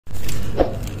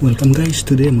Welcome guys,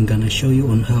 today I'm gonna show you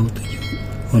on how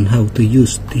to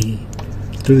use the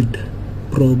third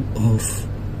probe of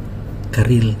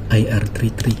Carel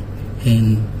Ir33,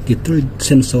 and the third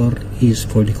sensor is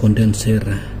for the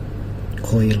condenser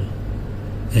coil,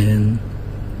 and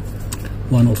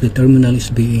one of the terminal is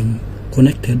being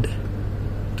connected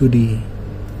to the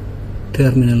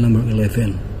terminal number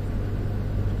 11.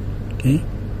 Okay,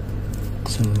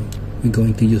 so we're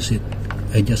going to use it.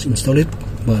 I just installed it,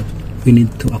 but we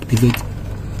need to activate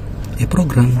a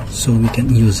program so we can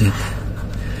use it.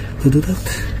 To do that,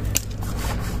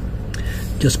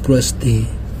 just press the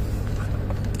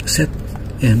set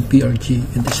and PRG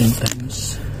at the same time.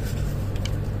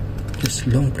 Just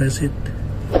long press it,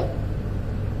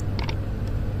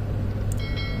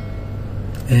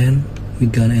 and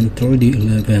we're gonna enter the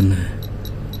 11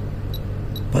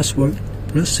 password.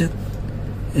 Press it,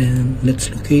 and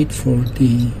let's locate for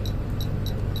the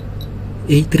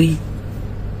A3.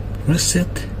 Press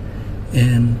it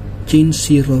and change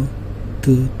 0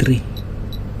 to 3,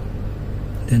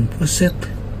 then press it,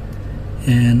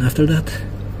 and after that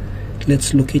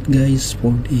let's locate guys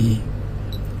for the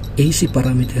AC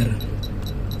parameter,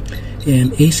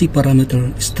 and AC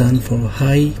parameter stands for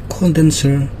high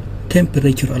condenser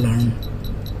temperature alarm.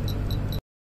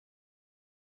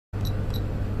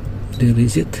 There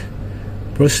is it.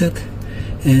 Press it,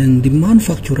 and the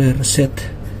manufacturer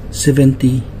set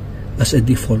 70 as a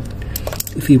default.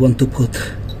 If you want to put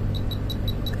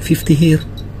 50 here,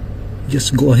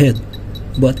 just go ahead,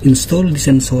 but install the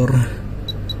sensor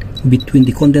between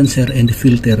the condenser and the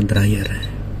filter dryer.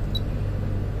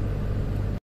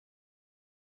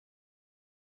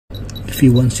 If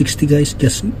you want 60 guys,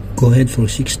 just go ahead for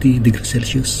 60 degrees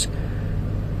Celsius.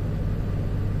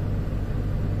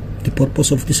 The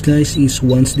purpose of this guys is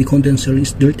once the condenser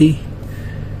is dirty,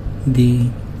 the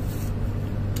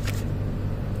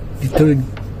third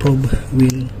probe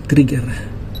will trigger.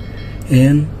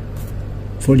 And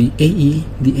for the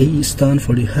AE stands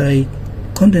for the high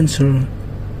condenser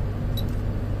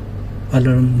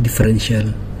alarm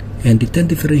differential, and the 10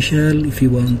 differential, if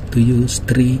you want to use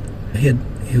 3, ahead.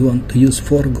 If you want to use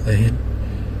 4, go ahead.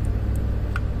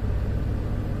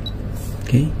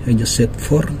 Okay, I just set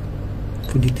 4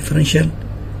 for the differential,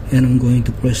 and I'm going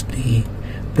to press the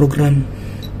program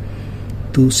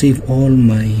to save all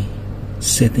my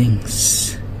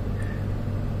settings,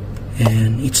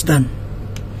 and it's done.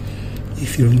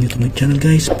 If you're new to my channel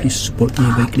guys, please support me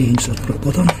by clicking the subscribe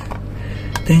button.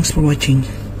 Thanks for watching.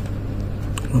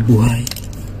 Mabuhay.